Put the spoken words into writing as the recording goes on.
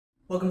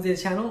Welcome to the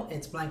channel,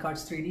 it's Blank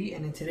Arts 3D,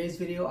 and in today's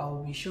video I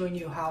will be showing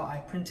you how I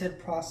printed,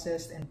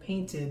 processed, and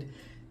painted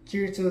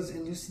Kirito's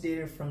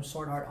Elucidator from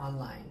Sword Art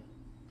Online.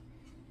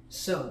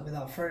 So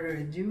without further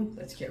ado,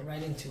 let's get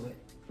right into it.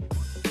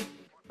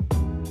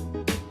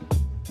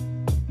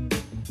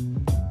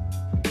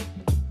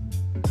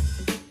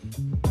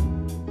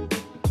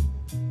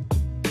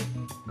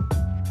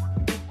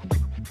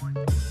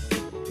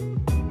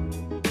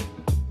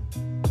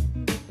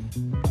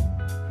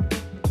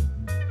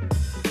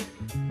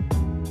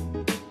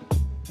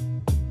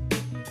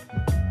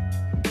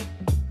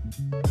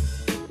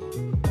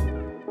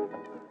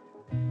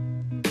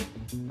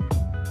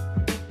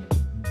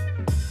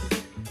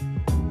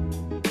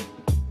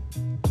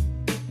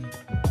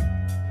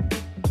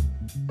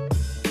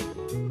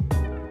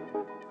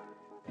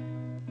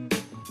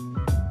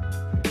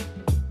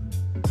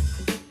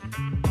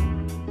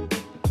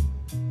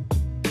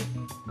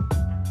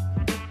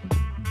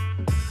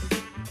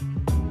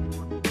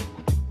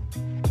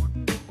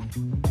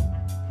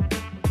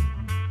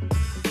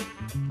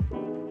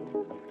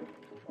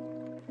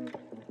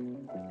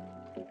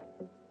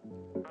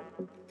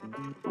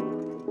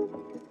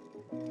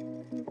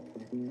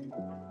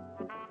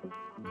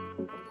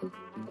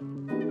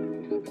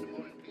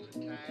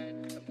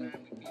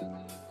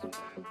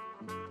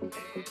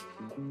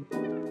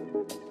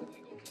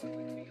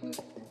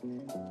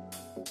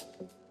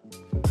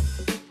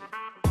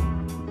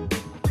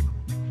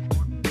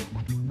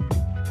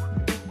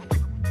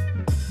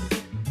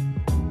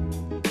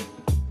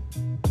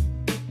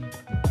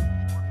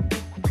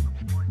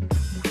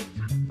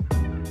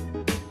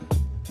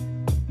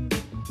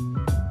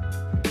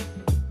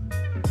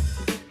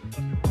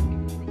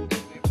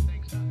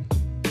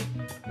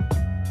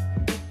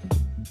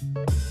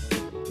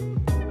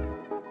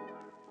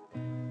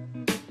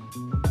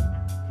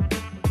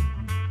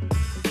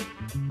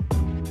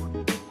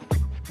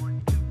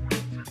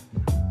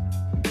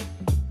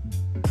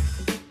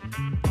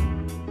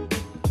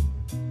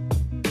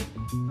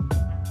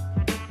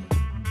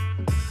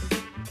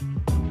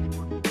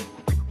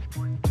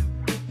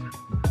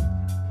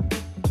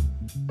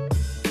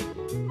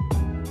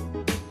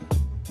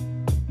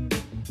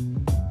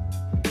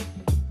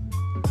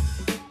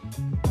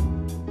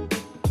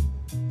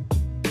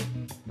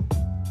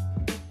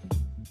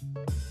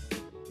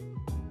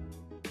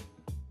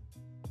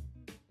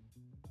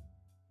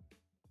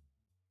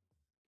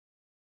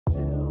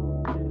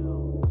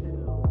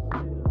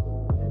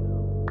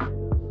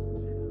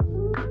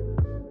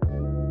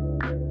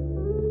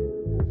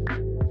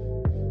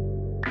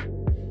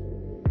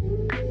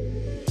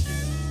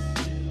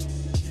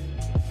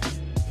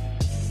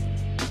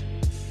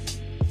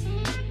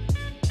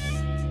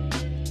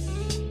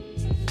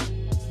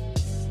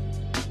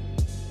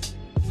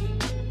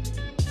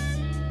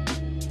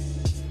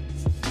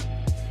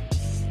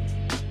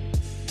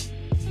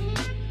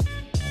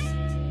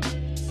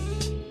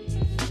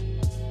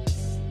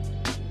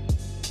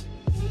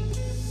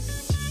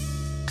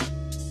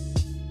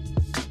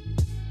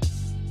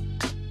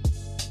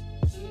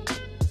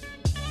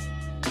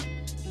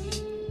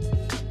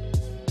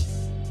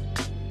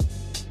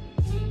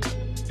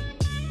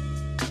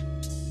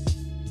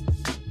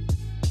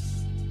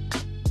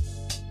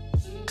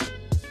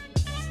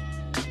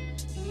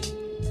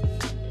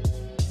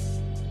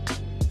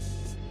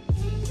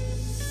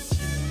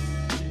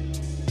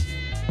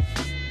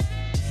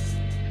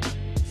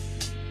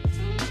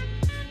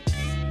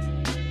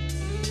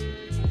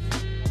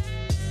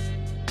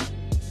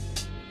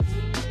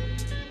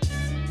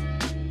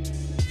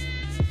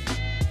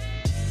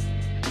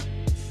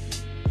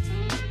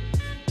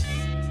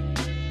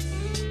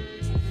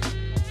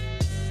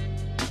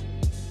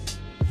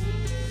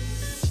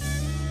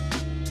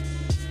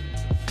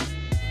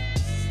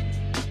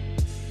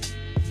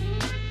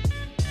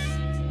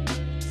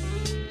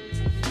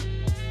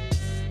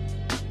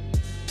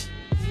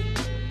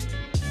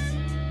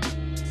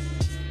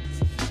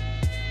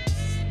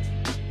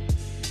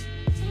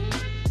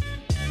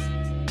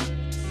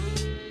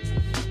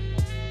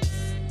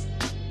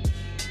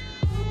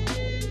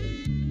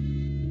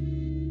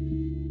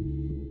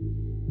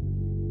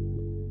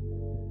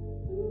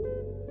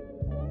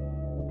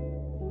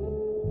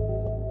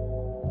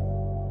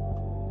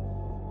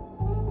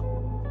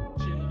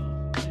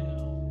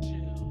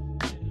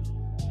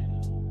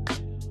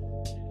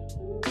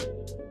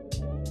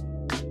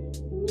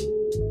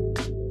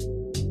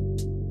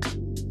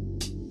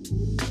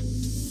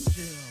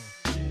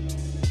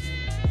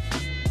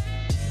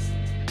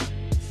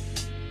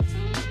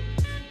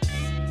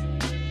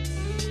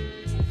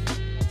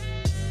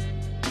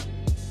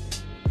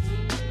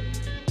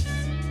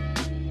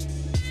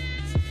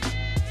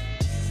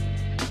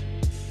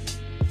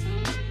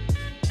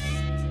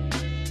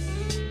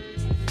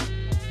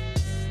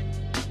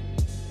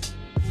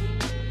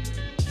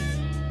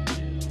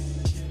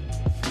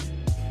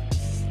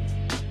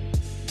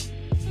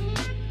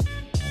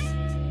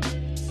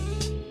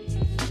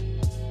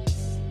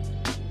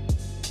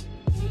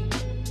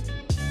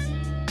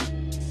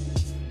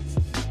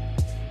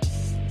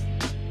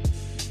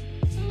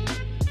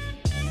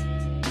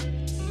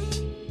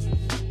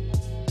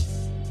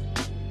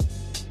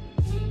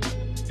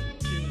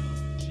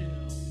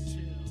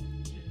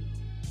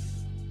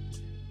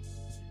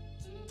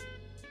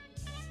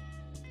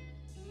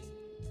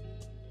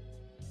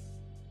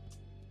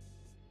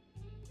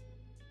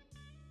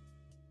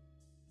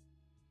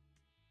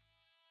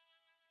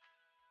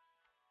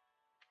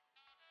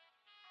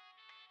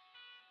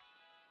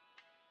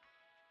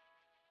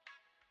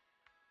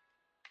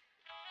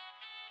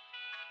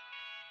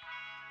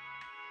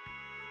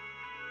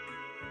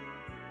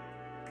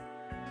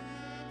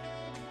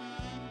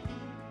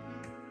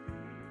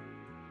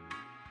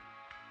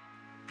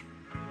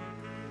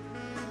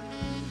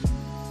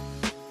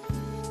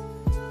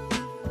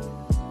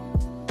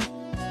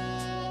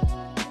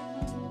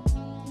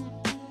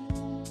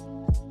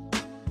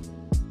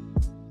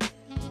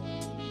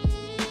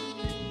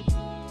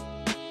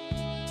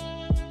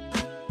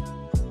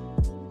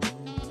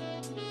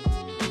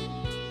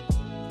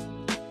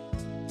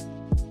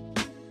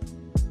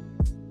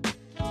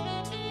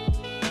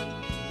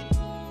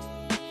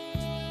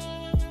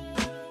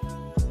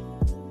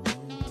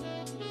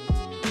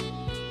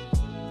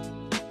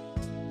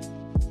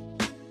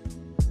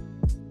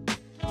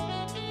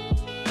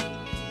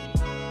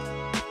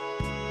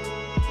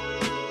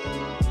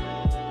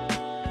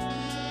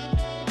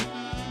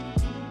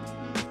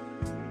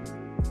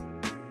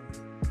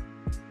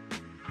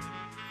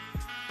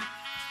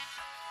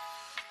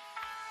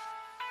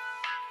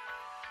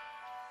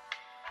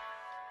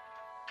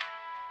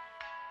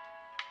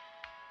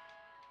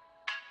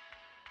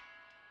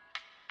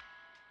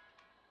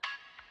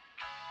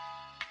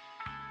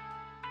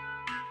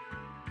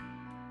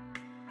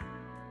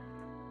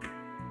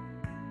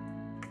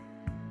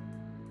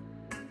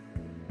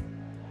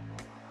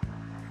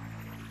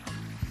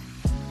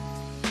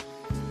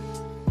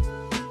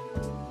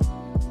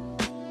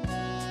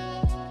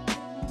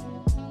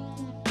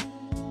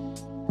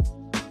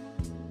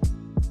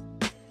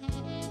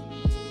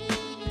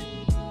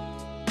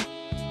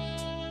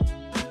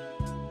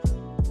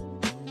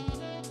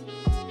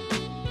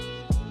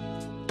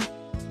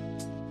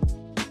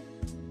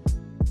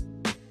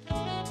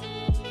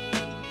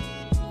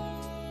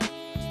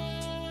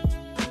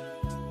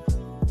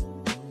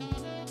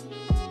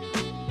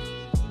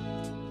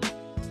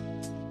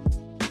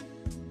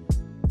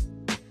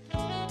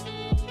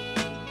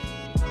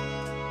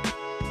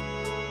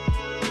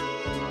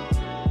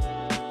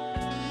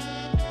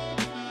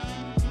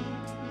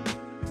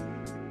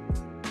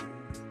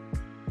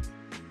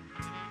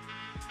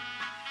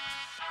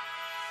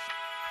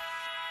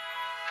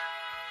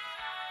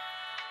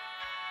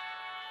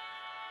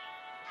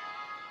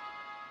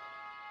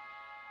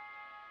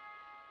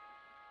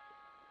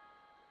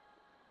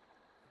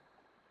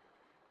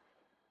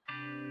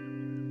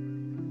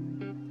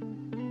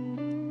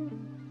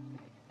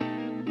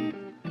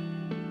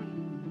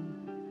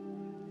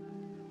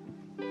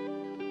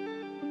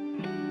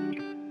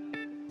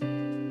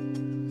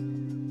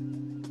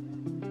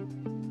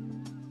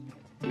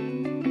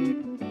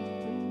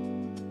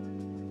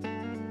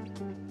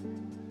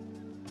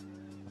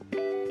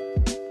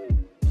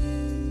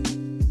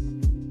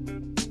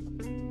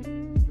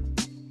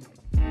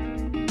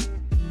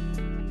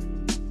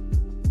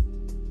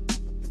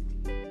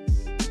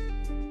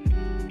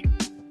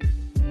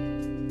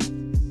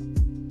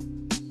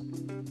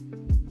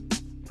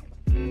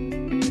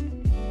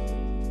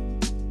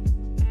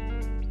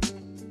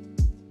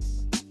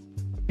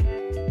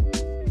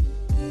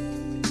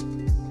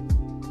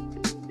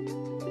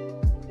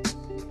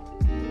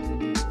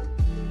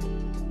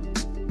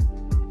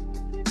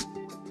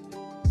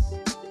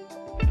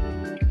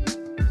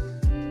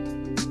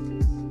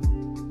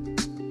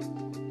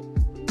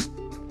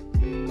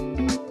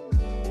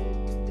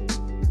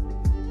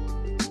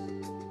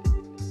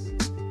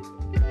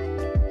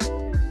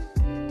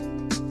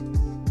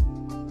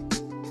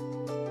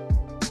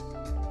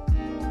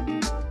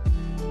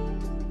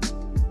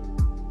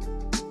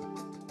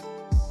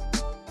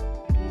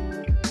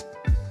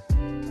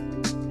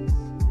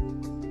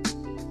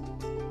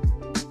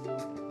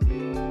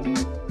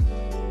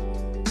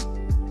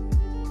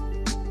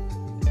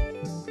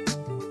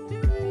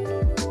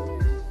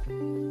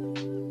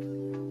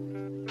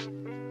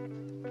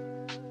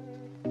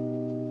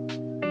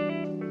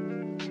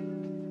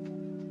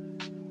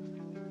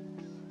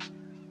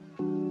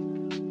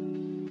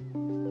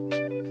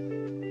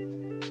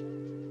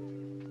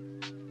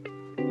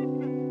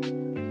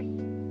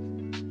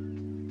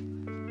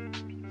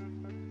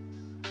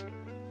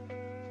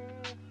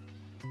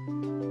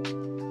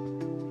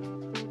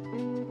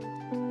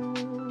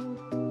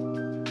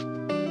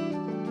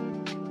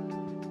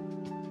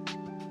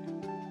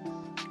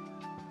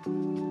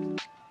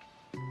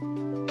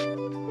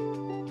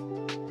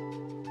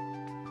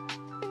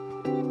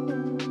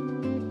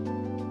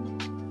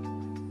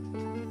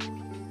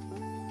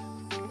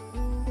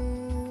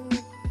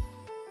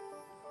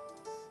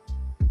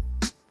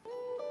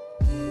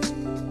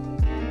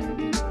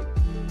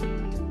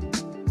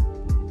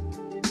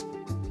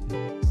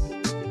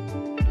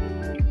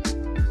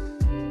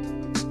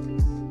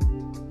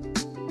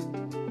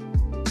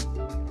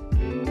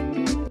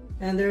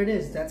 And there it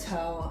is. That's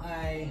how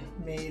I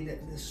made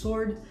the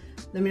sword.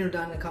 Let me know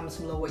down in the comments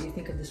below what you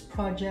think of this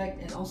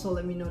project, and also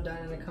let me know down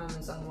in the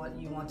comments on what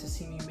you want to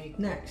see me make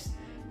next.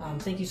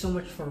 Thank you so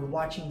much for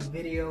watching the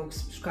video.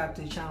 Subscribe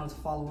to the channel to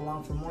follow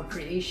along for more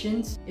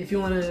creations. If you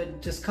want to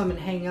just come and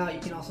hang out,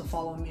 you can also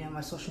follow me on my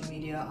social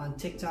media on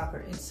TikTok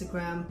or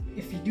Instagram.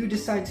 If you do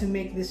decide to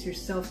make this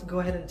yourself, go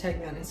ahead and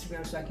tag me on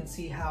Instagram so I can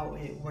see how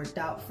it worked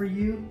out for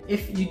you.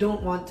 If you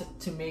don't want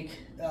to make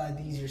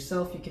these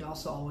yourself, you can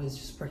also always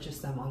just purchase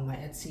them on my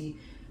Etsy.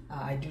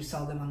 I do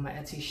sell them on my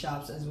Etsy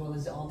shops, as well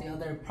as all the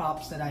other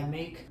props that I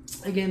make.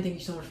 Again, thank you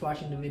so much for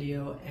watching the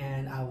video,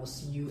 and I will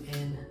see you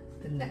in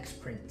the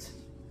next print.